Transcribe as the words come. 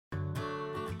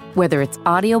Whether it's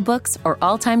audiobooks or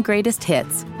all-time greatest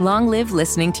hits, long live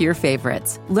listening to your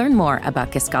favorites. Learn more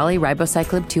about Kisqali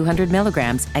Ribociclib 200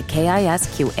 milligrams at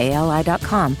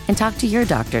KISQALI.com and talk to your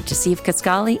doctor to see if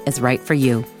Kisqali is right for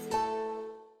you.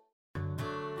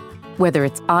 Whether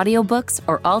it's audiobooks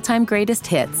or all-time greatest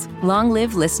hits, long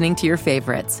live listening to your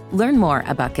favorites. Learn more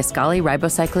about Kisqali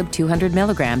Ribociclib 200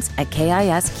 milligrams at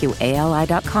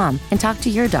KISQALI.com and talk to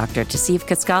your doctor to see if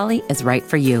Kisqali is right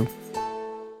for you.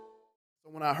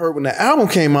 When the album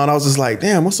came out, I was just like,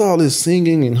 damn, what's all this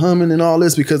singing and humming and all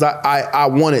this? Because I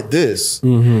wanted this.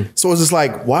 Mm-hmm. So it's just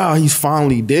like, wow, he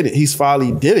finally did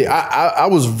it. I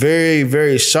was very,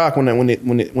 very shocked when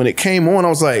it came on. I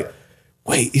was like,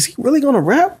 wait, is he really gonna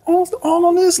rap all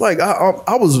on this? Like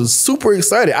I was super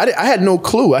excited. I had no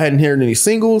clue. I hadn't heard any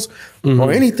singles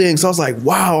or anything. So I was like,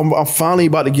 wow, I'm finally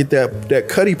about to get that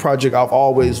Cudi project I've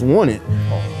always wanted.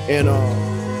 And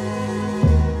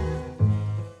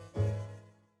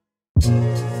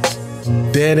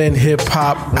Dead End Hip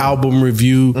Hop album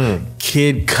review,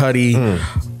 Kid Cudi,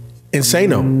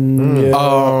 Insano.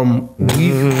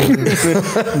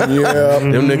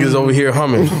 Them niggas over here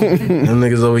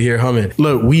humming.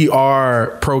 Look, we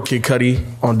are pro Kid Cudi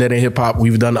on Dead End Hip Hop.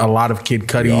 We've done a lot of Kid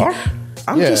Cudi.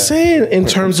 I'm just saying in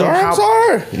terms of how.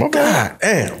 God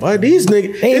damn, but these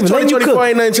niggas. It's 2024,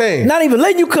 ain't nothing changed. Not even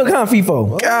letting you cook, huh,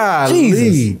 FIFO? God,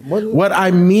 Jesus. What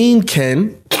I mean,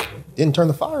 Ken. Didn't turn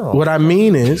the fire on. What I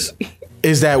mean is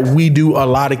that we do a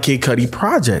lot of Kid Cudi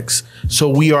projects. So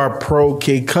we are pro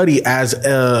Kid Cudi as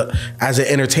an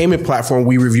entertainment platform.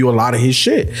 We review a lot of his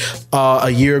shit.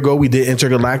 A year ago, we did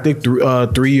Intergalactic.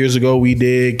 3 years ago, we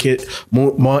did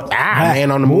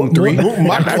Man on the Moon 3.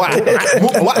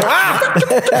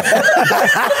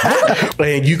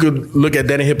 And you could look at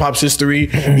that in hip hop's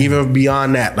history, even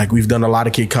beyond that. Like, we've done a lot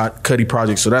of Kid Cudi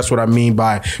projects. So that's what I mean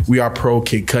by we are pro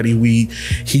Kid Cudi.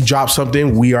 He drops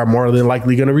something, we are more than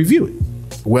likely going to review it.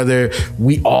 Whether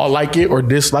we all like it or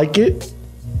dislike it,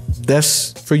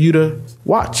 that's for you to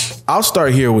watch. I'll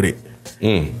start here with it.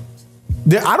 I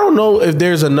don't know if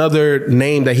there's another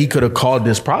name that he could have called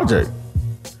this project.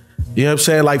 You know what I'm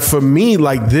saying? Like, for me,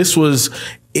 like, this was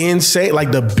insane.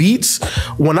 Like, the beats,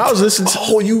 when I was listening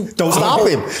to... you don't stop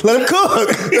him. Let him cook.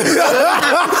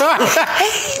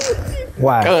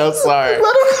 Why? I'm sorry.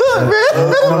 Let him cook, man. I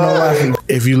don't know why.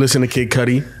 If you listen to Kid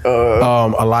Cudi,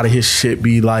 a lot of his shit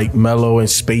be like mellow and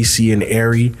spacey and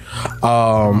airy.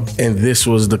 And this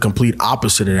was the complete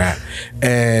opposite of that.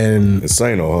 And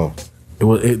Insano, huh?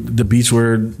 The beats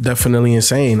were definitely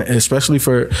insane, especially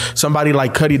for somebody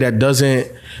like Cudi that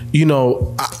doesn't,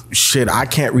 I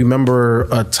can't remember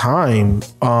a time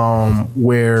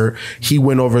where he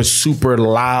went over super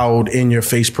loud in your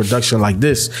face production like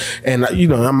this. And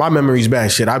my memory's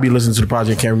bad. Shit, I be listening to the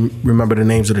project, can't remember the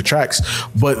names of the tracks,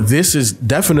 but this is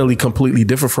definitely completely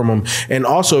different from him. And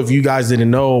also, if you guys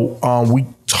didn't know, we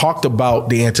talked about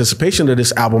the anticipation of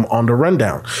this album on the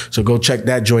rundown. So go check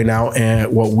that joint out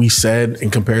and what we said in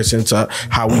comparison to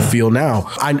how we feel now.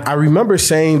 I remember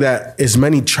saying that as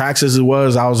many tracks as it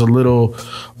was, I was a little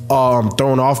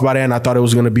thrown off by that, and I thought it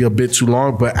was going to be a bit too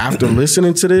long. But after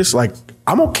listening to this, like,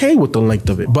 I'm okay with the length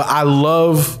of it. But I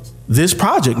love this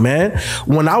project, man.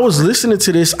 When I was listening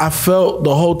to this, I felt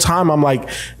the whole time, I'm like,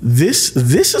 this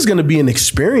is going to be an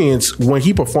experience when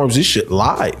he performs this shit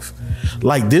live.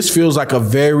 Like, this feels like a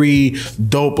very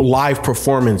dope live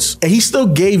performance. And he still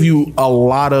gave you a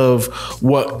lot of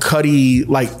what Cudi,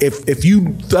 like, if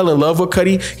you fell in love with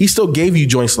Cudi, he still gave you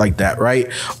joints like that, right?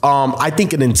 I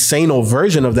think an Insano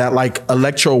version of that, like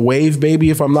Electro Wave Baby,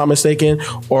 if I'm not mistaken,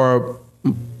 or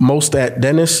Most Ain't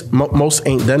Dennis.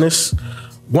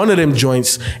 One of them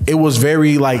joints, it was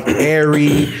very like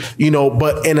airy,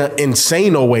 but in an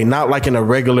Insano way, not like in a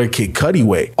regular Kid Cudi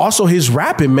way. Also, his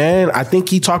rapping, man, I think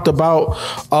he talked about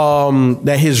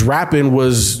that his rapping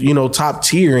was, top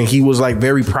tier, and he was like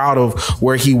very proud of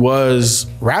where he was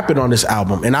rapping on this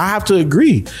album. And I have to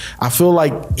agree. I feel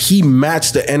like he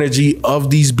matched the energy of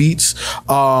these beats.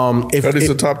 If he's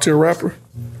a top tier rapper?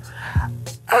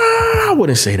 I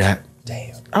wouldn't say that.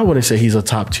 I wouldn't say he's a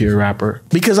top tier rapper,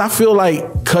 because I feel like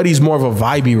Cudi's more of a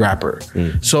vibey rapper.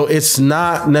 So it's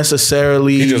not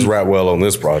necessarily. He just rapped well on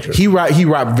this project. He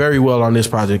rapped very well on this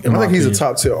project. I think he's a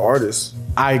top tier artist.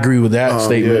 I agree with that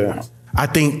statement. Yeah. I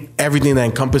think everything that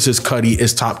encompasses Cudi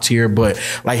is top tier, but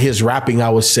like his rapping, I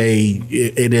would say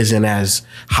it isn't as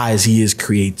high as he is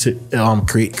creatively.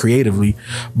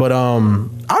 But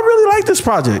I really like this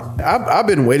project. I've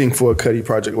been waiting for a Cudi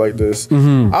project like this.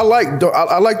 Mm-hmm.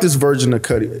 I like this version of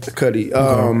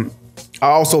Cudi. I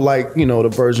also like the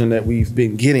version that we've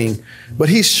been getting, but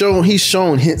he's shown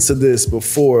hints of this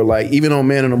before. Like, even on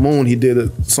Man on the Moon, he did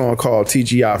a song called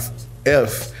TGI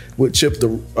F with Chip the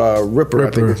Ripper,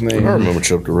 I think his name. I remember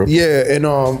Chip the Ripper. Yeah,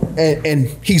 and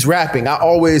he's rapping.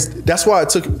 That's why it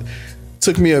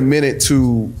took me a minute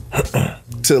to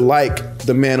like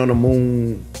the Man on the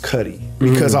Moon Cudi,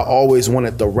 because I always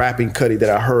wanted the rapping Cudi that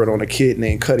I heard on a Kid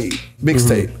Named Cudi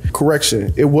mixtape.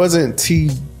 Correction, it wasn't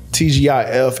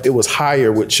TGIF, it was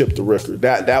Higher with Chip the Ripper.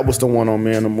 That was the one on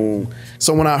Man on the Moon.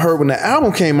 So when the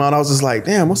album came out, I was just like,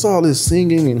 damn, what's all this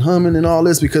singing and humming and all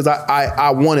this? Because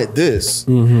I wanted this.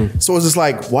 So it's just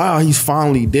like, wow, he's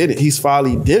finally did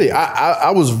it.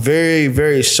 I was very,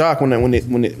 very shocked when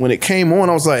it came on.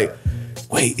 I was like,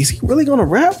 wait, is he really gonna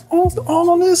rap all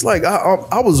on this? Like,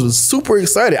 I was super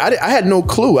excited. I had no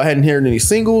clue. I hadn't heard any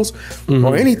singles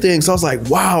or anything. So I was like,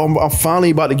 wow, I'm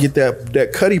finally about to get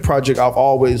that Cudi project I've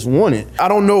always wanted. I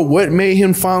don't know what made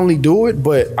him finally do it,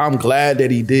 but I'm glad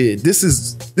that he did. This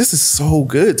is so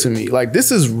good to me. Like,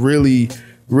 this is really,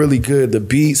 really good. The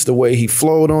beats, the way he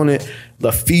flowed on it,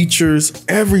 the features,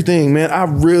 everything, man. I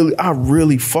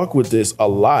really fuck with this a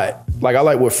lot. Like, I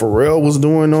like what Pharrell was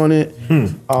doing on it.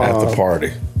 At the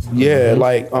party. Yeah,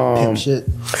 like Shit.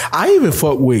 I even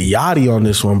fuck with Yachty on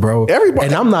this one, bro. Everybody,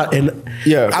 and I'm not, and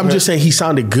I'm just saying he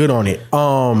sounded good on it.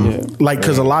 Like,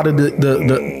 because a lot of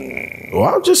the well,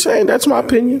 I'm just saying that's my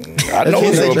opinion. I know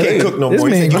you can't cook no more.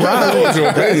 This man growling.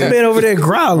 This man over there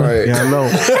growling. Right. Yeah, I know.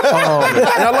 And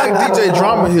I like DJ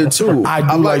Drama here too. I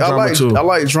like Drama too. I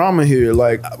like Drama here.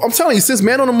 Like, I'm telling you, since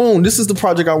Man on the Moon, this is the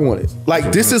project I wanted.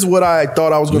 Like, this is what I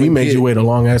thought I was going to He get. made you wait a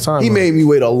long ass time. He made me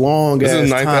wait a long ass time. This is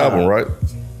the 9th album, right?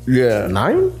 Yeah.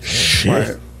 9? Shit.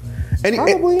 Right. And,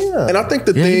 Probably, yeah. and I think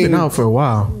the Yeah, he thing been out for a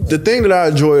while. the thing that I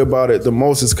enjoy about it the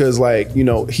most is because, like, you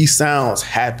know, he sounds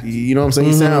happy. You know what I'm saying?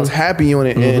 He sounds happy on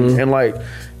it, and like,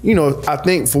 you know, I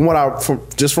think from what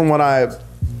I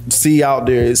see out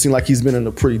there, it seems like he's been in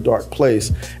a pretty dark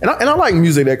place. And I like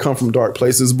music that come from dark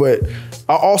places, but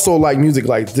I also like music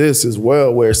like this as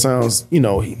well, where it sounds, you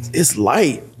know, it's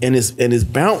light and it's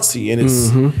bouncy and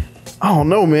it's. I don't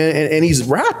know, man, and he's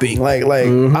rapping like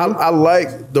I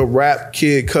like the rap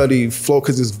Kid Cudi flow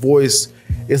because his voice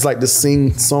is like the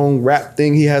sing-song rap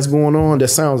thing he has going on that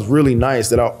sounds really nice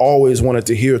that I always wanted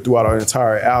to hear throughout our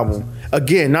entire album.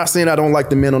 Again, not saying I don't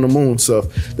like the Man on the Moon stuff.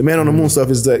 The Man on the Moon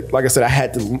stuff is that, like I said, I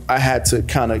had to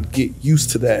kind of get used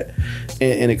to that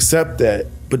and accept that.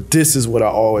 But this is what I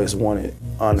always wanted,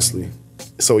 honestly.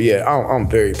 So yeah, I'm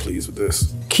very pleased with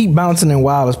this. Keep Bouncing and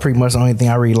Wild is pretty much the only thing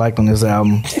I really liked on this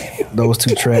album. Those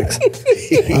two tracks.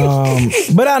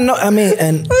 But I know, I mean,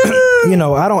 and you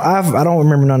know, I don't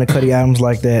remember none of Cudi albums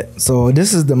like that. So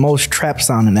this is the most trap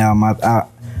sounding album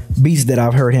beats that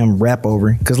I've heard him rap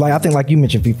over. Cause like I think, like you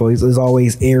mentioned, people, he's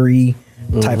always airy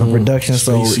type of production.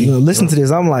 So you know, listen to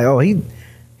this, I'm like, oh,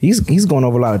 he's going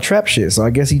over a lot of trap shit. So I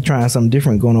guess he's trying something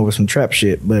different, going over some trap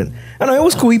shit. But I know it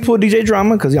was cool. He pulled DJ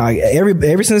Drama because, you know,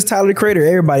 ever since Tyler the Creator,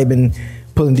 everybody been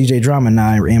pulling DJ Drama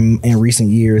now in recent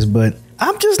years. But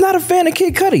I'm just not a fan of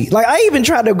Kid Cudi. Like, I even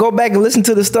tried to go back and listen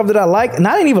to the stuff that I like, and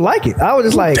I didn't even like it. I was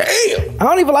just like, damn.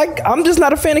 I'm just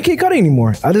not a fan of Kid Cudi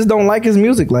anymore. I just don't like his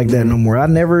music like that no more.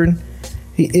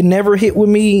 It never hit with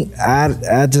me.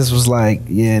 I just was like,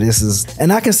 yeah, this is,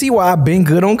 and I can see why I've been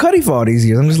good on Cudi for all these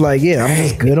years. I'm just like, yeah, I'm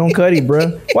just good on Cudi,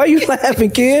 bro. Why you laughing,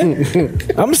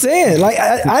 kid? I'm saying, like,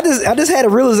 I just had a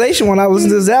realization when I listened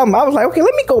to this album. I was like, okay,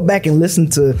 let me go back and listen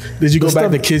to. Did you go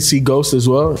back to Kids See Ghosts as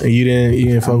well? And you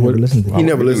didn't fuck with it? He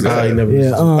never listened to it.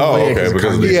 Yeah. Okay.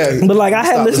 Because but like, I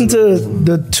had listened to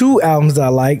the two albums that I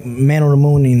like, Man on the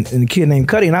Moon and A Kid Named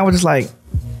Cudi, and I was just like,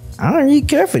 I don't really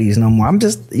care for these no more. I'm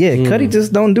just, Cudi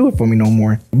just don't do it for me no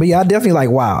more. But yeah, I definitely like,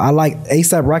 wow. I like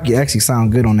A$AP Rocky actually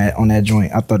sound good on that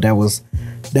joint. I thought that was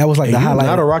like the highlight.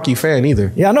 Not a Rocky fan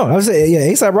either. Yeah, I know. I was saying, yeah,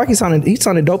 A$AP Rocky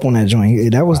sounded dope on that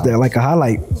joint. That was like a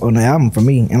highlight on the album for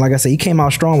me. And like I said, he came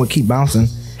out strong with Keep Bouncing,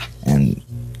 and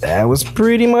that was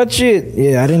pretty much it.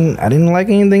 Yeah, I didn't like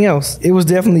anything else. It was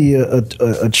definitely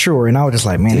a chore, and I was just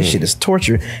like, man, this shit is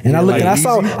torture. And I looked and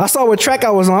I saw what track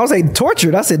I was on. I was like,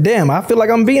 tortured. I said, damn, I feel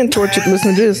like I'm being tortured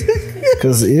listening to this,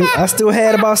 because I still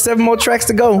had about 7 more tracks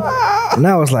to go, and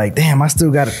I was like, damn, I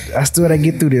still gotta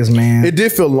get through this, man. It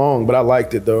did feel long, but I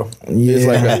liked it though. Yeah. It's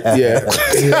like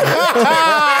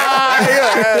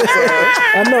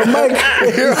I know, Mike.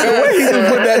 The way he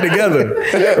done put that together.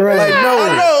 Right. Like, no,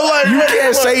 you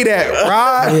can't say that,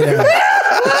 right? Yeah.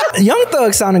 Young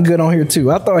Thug sounded good on here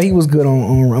too. I thought he was good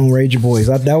on Rage Your Boys.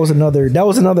 That was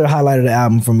another highlight of the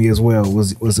album for me as well.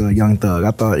 Was Young Thug.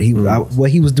 I thought what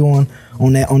he was doing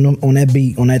on that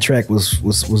beat on that track was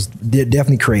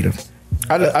definitely creative.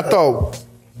 I thought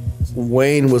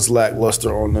Wayne was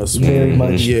lackluster on this one. Very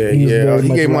much. Yeah. He He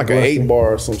gave him like an 8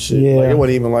 bar or some shit. Yeah. Like, it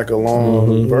wasn't even like a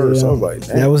long verse. I was like,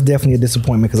 damn. That was definitely a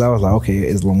disappointment because I was like, okay,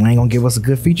 is Lil Wayne gonna give us a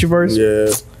good feature verse?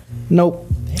 Yeah. Nope.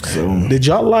 So Did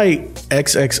y'all like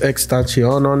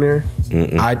XXXTentacion on there?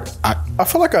 I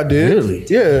feel like I did. Really?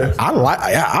 Yeah. I liked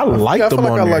I them feel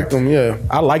like on I there. liked them, yeah.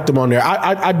 I liked them on there.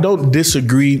 I don't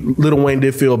disagree. Lil Wayne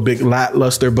did feel a big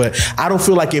lackluster, but I don't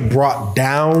feel like it brought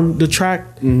down the track.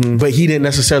 But he didn't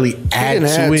necessarily add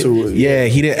to it. Yeah,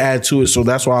 he didn't add to it, so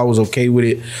that's why I was okay with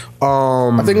it.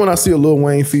 I think when I see a Lil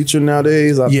Wayne feature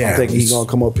nowadays, I think he's gonna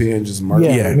come up here and just murder.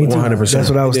 yeah, me too. 100%. That's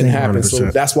what I was It didn't thinking. happen, so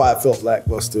 100%. that's why I felt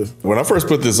lackluster. When I first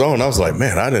put this on, I was like,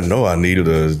 man, I didn't know I needed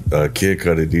a Kid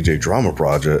Cudi DJ drama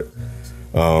project.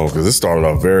 Because it started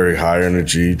off very high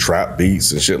energy, trap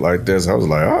beats and shit like this. I was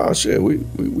like, oh shit, we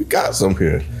got some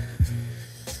here.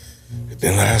 It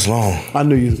didn't last long. I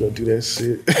knew you was gonna do that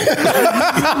shit.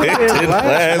 It didn't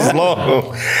last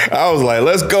long. I was like,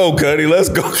 let's go, Cudi, let's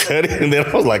go, Cudi. And then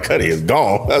I was like, Cudi is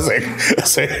gone. I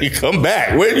said, you come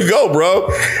back. Where'd you go, bro?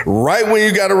 Right when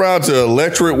you got around to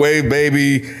Electric Wave,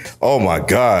 baby. Oh my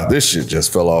God, this shit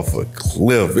just fell off a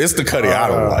cliff. It's the Cudi I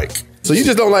don't like. So you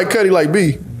just don't like Cudi like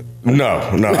B? No,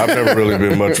 I've never really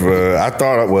been much of a. I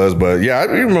thought I was, but yeah, I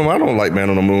remember I don't like Man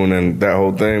on the Moon and that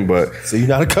whole thing. But So you're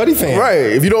not a Cudi fan, Right.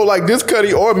 If you don't like this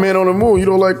Cudi or Man on the Moon, you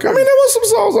don't like Cudi. I mean, there was some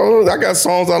songs on. I got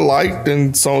songs I liked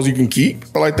and songs you can keep.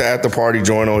 I like the At the Party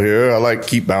joint on here. I like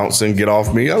Keep Bouncing, Get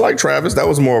Off Me. I like Travis. That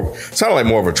was sounded like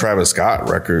more of a Travis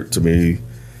Scott record to me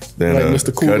than Like a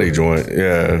Mr. Cooler. Cudi joint.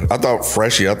 Yeah, I thought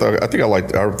Freshie. I think I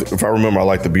liked. If I remember, I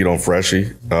liked the beat on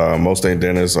Freshie. Most Ain't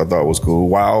Dennis. I thought was cool.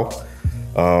 Wow.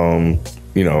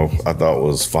 I thought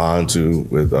was fine too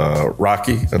with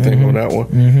Rocky, I think on that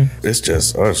one. It's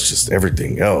just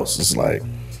everything else. It's like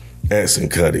X and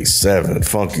Cudi, 7,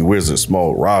 Funky Wizard,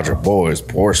 Smoke, Roger Boys,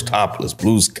 Porsche Topless,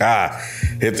 Blue Sky,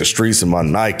 Hit the Streets in my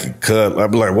Nike cut.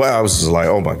 I'd be like, wow, I was just like,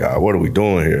 oh my God, what are we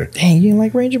doing here? Dang, you didn't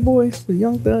like Ranger Boys with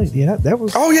Young Thug? Yeah, that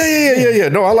was. Oh yeah.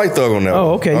 No, I like Thug on that one.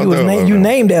 Oh, okay. I You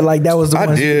named that like that was the one.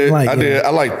 I did. Like, I did. I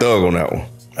like Thug on that one.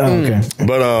 Oh, okay.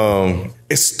 But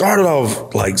it started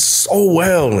off like so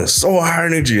well and so high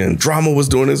energy, and Drama was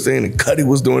doing his thing and Cudi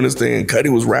was doing his thing and Cudi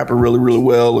was rapping really, really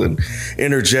well and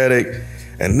energetic.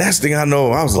 And next thing I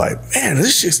know, I was like, man,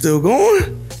 this shit's still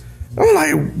going? I'm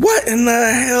like, what in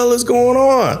the hell is going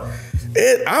on?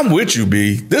 I'm with you,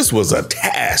 B. This was a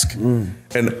task.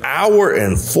 An hour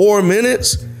and 4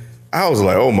 minutes. I was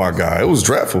like, oh my God, it was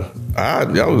dreadful.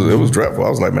 It was dreadful. I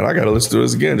was like, man, I got to listen to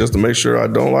this again just to make sure I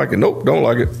don't like it. Nope, don't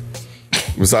like it.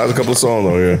 Besides a couple of songs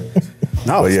on here.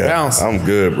 I was bouncing. I'm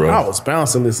good, bro. I was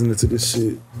bouncing listening to this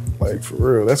shit. Like, for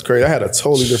real. That's crazy. I had a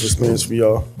totally different experience from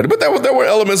y'all. But there were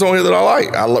elements on here that I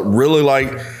like. I really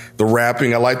like the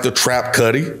rapping. I like the trap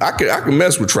Cudi. I can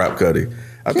mess with trap Cudi.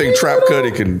 I think trap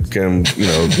Cudi can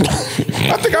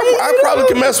I think I probably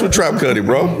can mess with trap Cudi,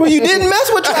 bro. Well, you didn't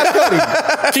mess with Trap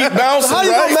Cudi. Keep bouncing. How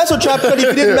you gonna mess with Trap Cudi if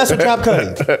you didn't mess with Trap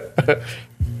Cudi?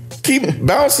 Keep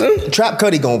bouncing. Trap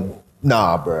Cudi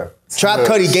nah, bro. Trap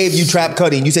Cudi gave you Trap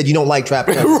Cudi, and you said you don't like Trap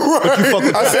Cudi. But you fuck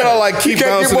with I said I like Keep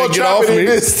Bouncing and Get Off Me.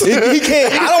 He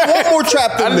can't. I don't want more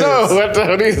trap than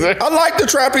this. I like the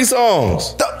trappy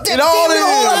songs. I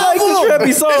like the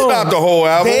trappy songs. It's not the whole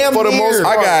album. Damn For the most, near.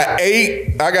 I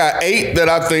got eight that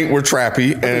I think were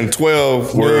trappy, and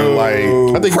 12 were like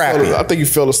crappy. I think you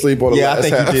fell asleep on the Yeah, I last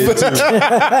think half. you did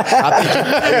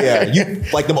too.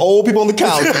 You like them old people on the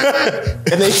couch,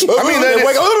 and they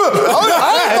wake up.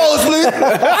 I didn't fall asleep.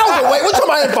 I was awake. What time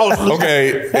I didn't fall asleep? Okay,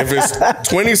 if it's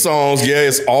 20 songs, yeah,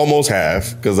 it's almost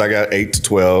half because I got 8 to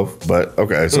 12. But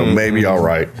okay, so maybe all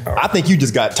right. I think you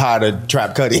just got tired of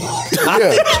Trap Cudi.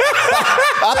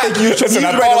 I think you Listen,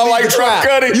 I ready thought to I leave liked the Trap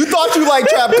Cudi. You thought you liked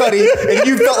Trap Cudi, and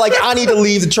you felt like I need to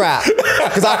leave the trap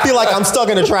because I feel like I'm stuck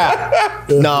in a trap.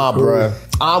 Nah, bruh.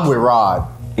 I'm with Rod.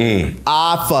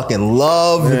 I fucking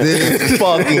love this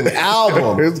fucking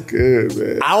album. It's good,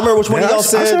 man. I don't remember which one of y'all I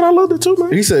said said. I loved it too,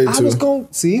 man. He said it I too. was going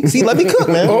see, let me cook,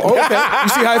 man. Okay. You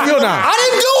see how I feel now? I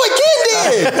didn't do it, Ken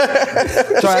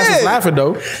did. Travis is Shit. laughing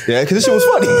though. Yeah, because this shit was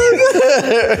funny.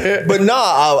 But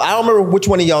nah, I don't remember which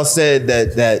one of y'all said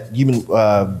that you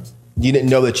didn't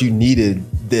know that you needed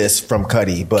this from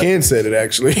Cudi. But Ken said it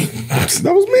actually.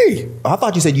 That was me. I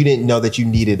thought you said you didn't know that you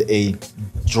needed a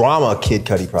drama Kid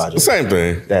Cudi project. Same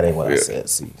thing. That ain't what I Yeah. said.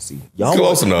 See, y'all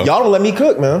Close enough. Y'all don't let me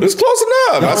cook, man. It's close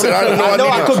enough. I said I didn't know. I know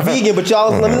I needed- cook vegan, but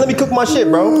y'all let me cook my shit,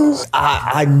 bro.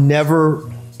 I never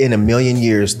in a million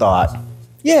years thought,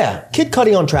 yeah, Kid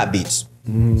Cudi on trap beats.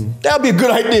 That would be a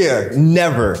good idea.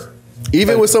 Never.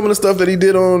 Even with some of the stuff that he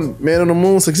did on Man on the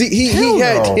Moon, because he Hell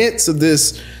had no. hints of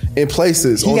this in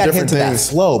places he on got different into things.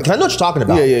 that flow. Because I know what you're talking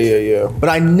about. Yeah. But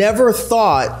I never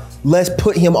thought, let's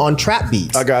put him on trap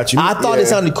beats. I got you. I thought it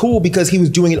sounded cool because he was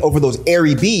doing it over those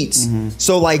airy beats.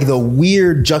 So like the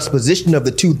weird juxtaposition of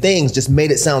the two things just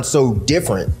made it sound so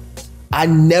different. I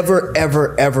never,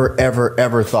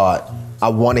 ever thought I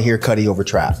want to hear Cudi over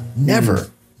trap. Never.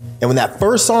 And when that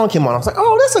first song came on, I was like,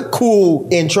 oh, that's a cool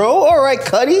intro. All right,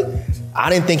 Cudi. I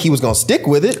didn't think he was going to stick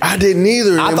with it. I didn't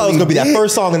either. I thought it was going to be that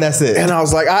first song and that's it. And I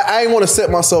was like, I didn't want to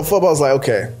set myself up. I was like,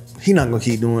 okay, he's not going to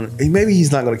keep doing it. Maybe he's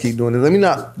not going to keep doing it. Let me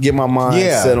not get my mind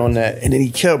set on that. And then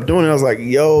he kept doing it. I was like,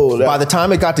 yo. By the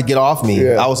time it got to Get Off Me,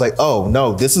 I was like, oh,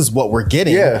 no, this is what we're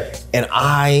getting. Yeah. And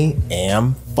I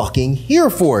am fucking here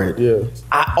for it. Yeah.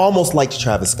 I almost liked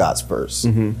Travis Scott's verse.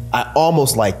 I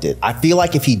almost liked it. I feel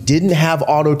like if he didn't have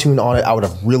auto-tune on it, I would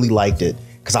have really liked it.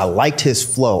 Because I liked his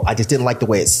flow. I just didn't like the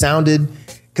way it sounded.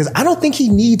 Because I don't think he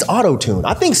needs auto-tune.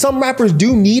 I think some rappers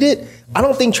do need it. I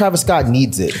don't think Travis Scott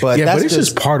needs it. But but it's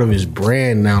just part of his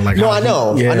brand now. Like, no, I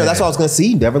know. I know. That's what I was going to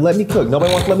see. Never let me cook.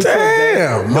 Nobody wants to let me cook.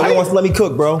 Damn. Nobody wants to let me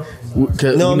cook, bro.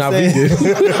 You know what I'm saying?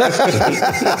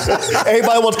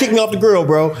 Everybody wants to kick me off the grill,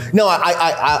 bro. No,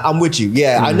 I'm with you.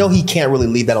 Yeah, I know he can't really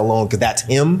leave that alone because that's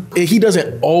him. He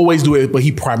doesn't always do it, but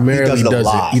he primarily does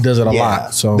it. He does it a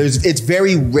lot. So it's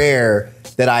very rare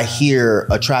that I hear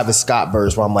a Travis Scott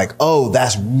verse where I'm like, oh,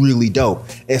 that's really dope.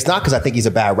 It's not because I think he's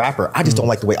a bad rapper. I just don't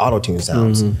like the way auto-tune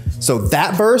sounds. So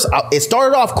that verse, it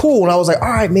started off cool and I was like, all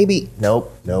right, maybe,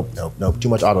 nope, too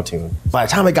much auto-tune. By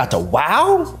the time it got to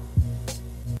wow,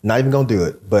 not even gonna do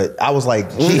it. But I was like,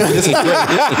 gee, this is great.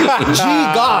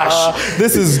 Gosh,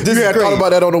 this is great. I thought about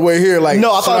that on the way here. Like,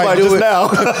 no, I thought about it just now.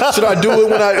 Should I do it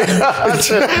when I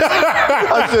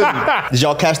shouldn't. Did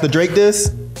y'all catch the Drake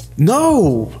diss?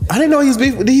 No, I didn't know he's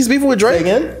beefing with Drake.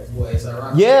 Again?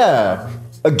 Yeah.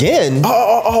 Again?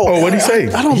 Oh, what'd he say?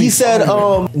 He said,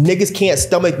 niggas can't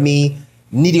stomach me,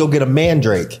 need to go get a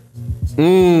mandrake.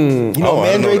 You know what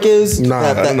mandrake is?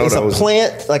 It's a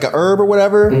plant, like a herb or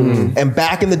whatever. And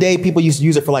back in the day, people used to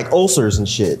use it for like ulcers and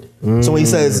shit. So when he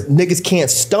says, niggas can't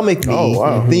stomach me,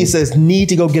 then he says, need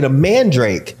to go get a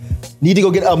mandrake. Need to go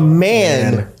get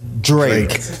a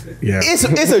Drake. Yeah.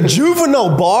 It's a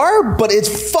juvenile bar, but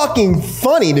it's fucking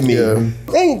funny to me.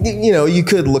 And, you know, you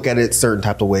could look at it certain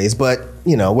type of ways, but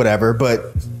you know, whatever.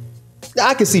 But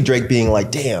I could see Drake being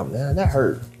like, damn, man, that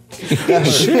hurt.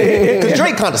 Because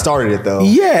Drake kind of started it though.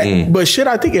 Yeah, but shit,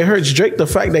 I think it hurts Drake the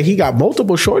fact that he got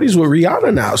multiple shorties with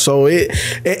Rihanna now. So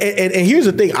and here's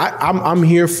the thing, I'm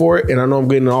here for it, and I know I'm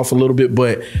getting off a little bit,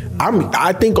 but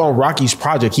I think on Rocky's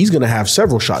project he's gonna have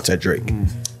several shots at Drake.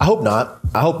 I hope not.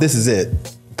 I hope this is it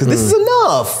because this is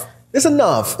enough. It's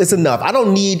enough. It's enough. I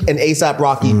don't need an ASAP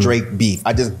Rocky Drake beef.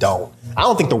 I just don't. I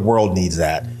don't think the world needs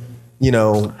that. You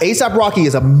know, ASAP Rocky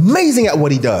is amazing at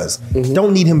what he does.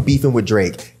 Don't need him beefing with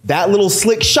Drake. That little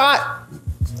slick shot,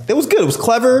 it was good. It was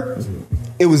clever.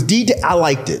 It was detailed. I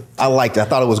liked it. I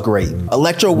thought it was great.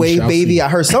 Electro Wave Baby. I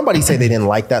heard somebody say they didn't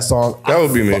like that song. That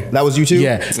would be me. That was you too?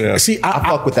 Yeah. See, I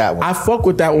fuck with that one. I fuck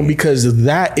with that one because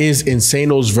that is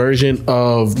Insano's version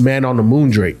of Man on the Moon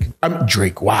Drake. I'm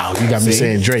Drake. Wow, you got me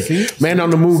saying Drake. Man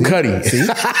on the Moon Cudi.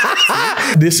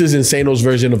 This is Insano's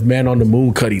version of Man on the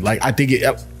Moon Cudi. Like, I think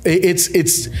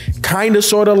it's kind of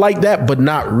sort of like that, but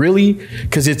not really,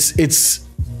 because it's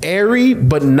airy,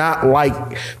 but not like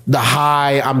the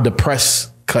high, I'm depressed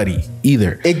Cudi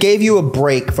either. It gave you a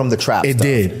break from the trap stuff. It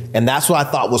did. And that's what I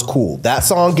thought was cool. That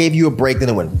song gave you a break, then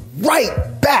it went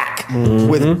right back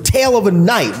with Tale of a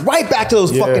Night, right back to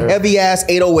those fucking heavy ass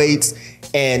 808s.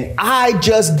 And I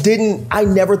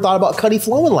never thought about Cudi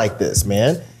flowing like this,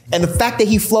 man. And the fact that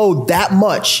he flowed that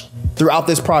much throughout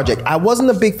this project. I wasn't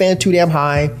a big fan of Too Damn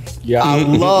High. Yeah. I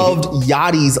loved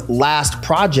Yachty's last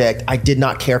project. I did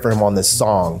not care for him on this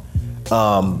song.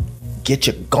 Get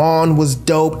You Gone was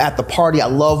dope. At the Party, I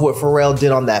love what Pharrell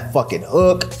did on that fucking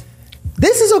hook.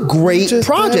 This is a great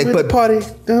project, but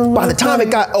by the time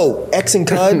it got, X and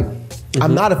Cud,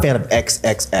 I'm not a fan of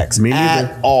XXX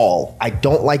at all. I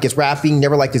don't like his rapping,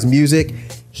 never liked his music.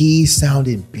 He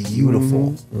sounded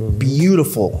beautiful,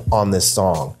 beautiful on this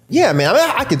song. Yeah, man,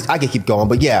 I could keep going,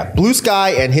 but yeah, Blue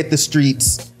Sky and Hit the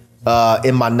Streets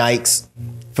in my Nikes.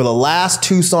 For the last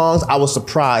two songs, I was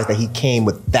surprised that he came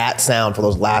with that sound for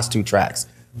those last two tracks.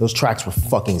 Those tracks were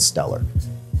fucking stellar.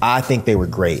 I think they were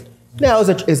great. Now,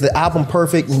 is the album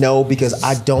perfect? No, because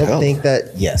I don't think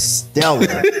that, yes, stellar.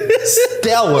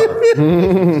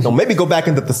 Stellar. So maybe go back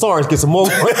into the thesaurus, get some more.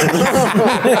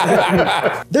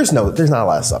 There's not a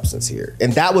lot of substance here.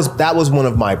 And that was one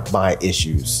of my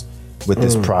issues with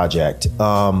this project.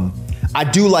 I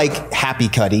do like Happy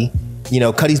Cudi. You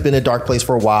know, Cudi's been in a dark place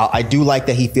for a while. I do like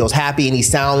that he feels happy and he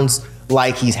sounds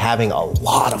like he's having a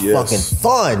lot of fucking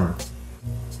fun.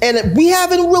 And we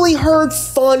haven't really heard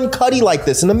fun Cudi like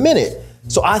this in a minute.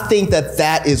 So I think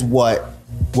that is what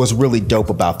was really dope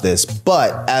about this.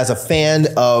 But as a fan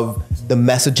of the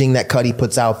messaging that Cudi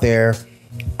puts out there,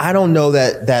 I don't know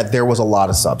that there was a lot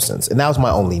of substance. And that was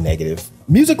my only negative.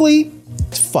 Musically,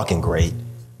 it's fucking great.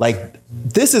 Like,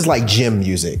 this is like gym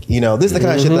music. You know, this is the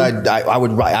kind of shit that I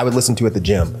would listen to at the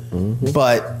gym.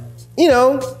 But, you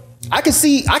know, I could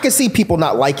see people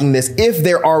not liking this if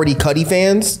they're already Cudi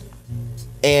fans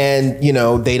and, you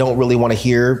know, they don't really want to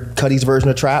hear Cudi's version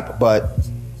of trap. But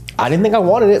I didn't think I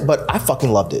wanted it, but I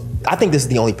fucking loved it. I think this is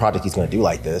the only project he's going to do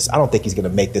like this. I don't think he's going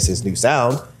to make this his new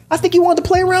sound. I think he wanted to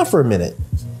play around for a minute.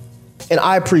 And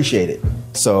I appreciate it.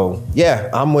 So yeah,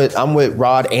 I'm with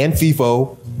Rod and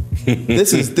FIFO.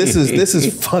 This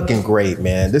is fucking great,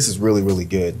 man. This is really, really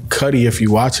good. Cudi, if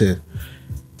you watching,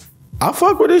 I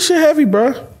fuck with this shit heavy,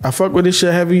 bro. I fuck with this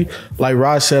shit heavy. Like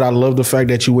Rod said, I love the fact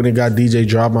that you went and got DJ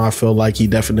Drama. I feel like he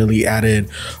definitely added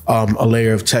a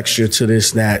layer of texture to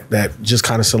this that just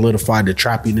kind of solidified the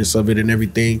trappiness of it and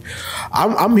everything.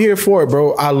 I'm here for it,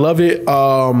 bro. I love it.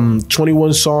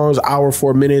 21 songs, hour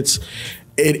 4 minutes.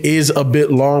 It is a bit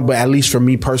long, but at least for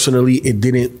me personally,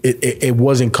 it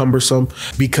wasn't cumbersome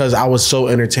because I was so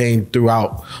entertained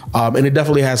throughout. And it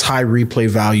definitely has high replay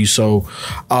value. So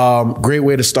great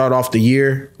way to start off the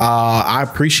year. I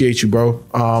appreciate you, bro.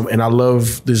 And I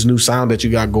love this new sound that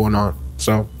you got going on.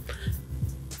 So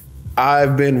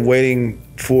I've been waiting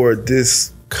for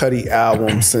this Cudi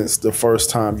album since the first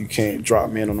time you came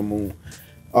drop Man on the Moon.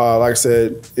 Like I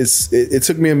said, it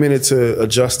took me a minute to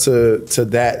adjust to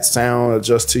that sound,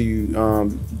 adjust to you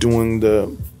doing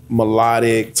the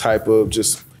melodic type of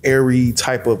just airy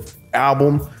type of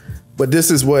album. But this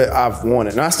is what I've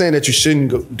wanted. Not saying that you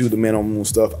shouldn't do the Man on the Moon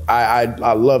stuff.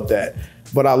 I love that,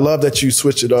 but I love that you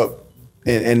switch it up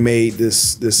and made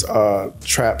this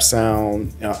trap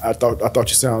sound. I thought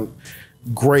you sound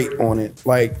great on it.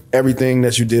 Like everything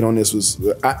that you did on this was,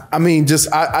 I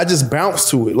just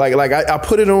bounced to it. Like I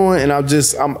put it on and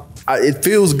it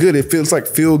feels good. It feels like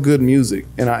feel good music,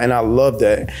 and I love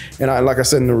that. And like I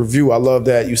said in the review, I love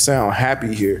that you sound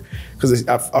happy here because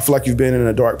I feel like you've been in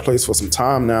a dark place for some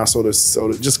time now. So to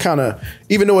just kind of,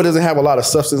 even though it doesn't have a lot of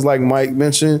substance like Mike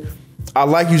mentioned, I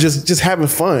like you just having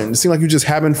fun. It seems like you're just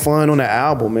having fun on the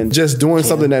album and just doing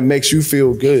something that makes you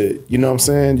feel good. You know what I'm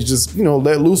saying? You just,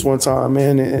 let loose one time,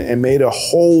 man, and made a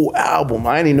whole album.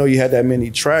 I didn't even know you had that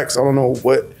many tracks. I don't know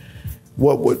what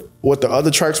the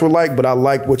other tracks were like, but I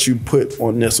like what you put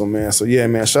on this one, man. So yeah,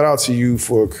 man, shout out to you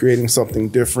for creating something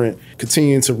different,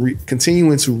 continuing to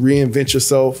reinvent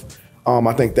yourself.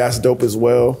 I think that's dope as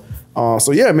well.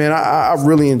 So yeah, man, I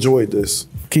really enjoyed this.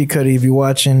 Kid Cudi, if you're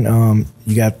watching,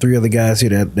 you got 3 other guys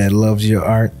here that loves your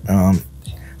art.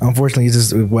 Unfortunately,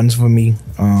 it wasn't for me.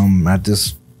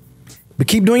 But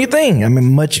keep doing your thing. I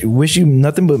mean, wish you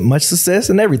nothing but much success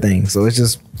and everything. So it's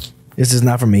just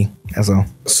not for me. That's all.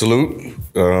 Salute.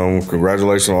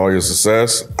 Congratulations on all your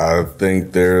success. I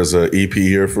think there's an EP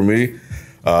here for me.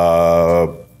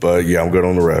 But yeah, I'm good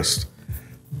on the rest.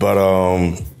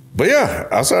 But yeah,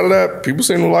 outside of that, people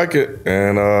seem to like it,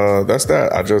 and that's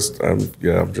that. It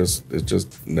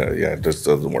just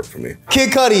doesn't work for me. Kid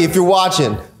Cudi, if you're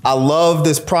watching, I love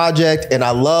this project, and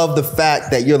I love the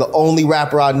fact that you're the only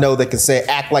rapper I know that can say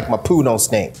 "act like my poo don't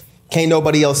stink." Can't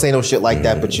nobody else say no shit like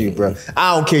that but you, bro.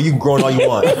 I don't care. You can groan all you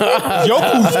want. Your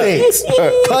poo stinks.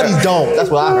 Cudi's don't. That's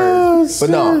what I heard. But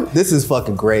no, this is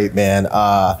fucking great, man.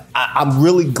 I'm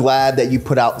really glad that you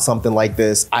put out something like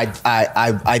this. I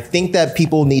think that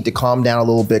people need to calm down a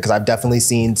little bit because I've definitely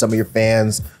seen some of your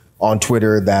fans on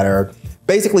Twitter that are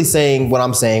basically saying what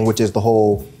I'm saying, which is the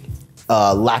whole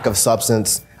lack of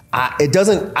substance. I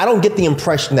don't get the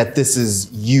impression that this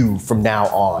is you from now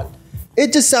on.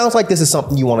 It just sounds like this is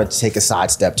something you want to take a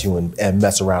sidestep to and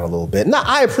mess around a little bit. Now,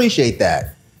 I appreciate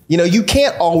that. You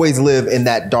can't always live in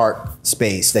that dark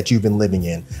space that you've been living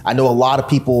in. I know a lot of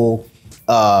people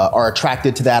are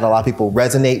attracted to that. A lot of people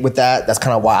resonate with that. That's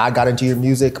kind of why I got into your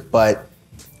music. But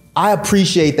I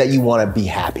appreciate that you want to be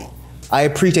happy. I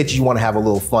appreciate that you want to have a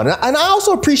little fun. And I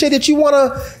also appreciate that you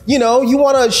want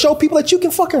to show people that you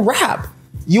can fucking rap.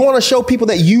 You want to show people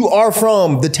that you are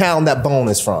from the town that Bone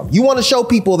is from. You want to show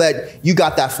people that you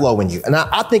got that flow in you. And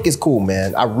I think it's cool,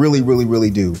 man. I really, really,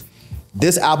 really do.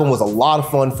 This album was a lot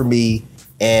of fun for me.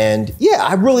 And yeah,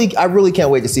 I really can't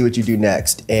wait to see what you do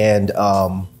next. And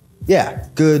yeah,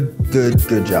 good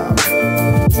job.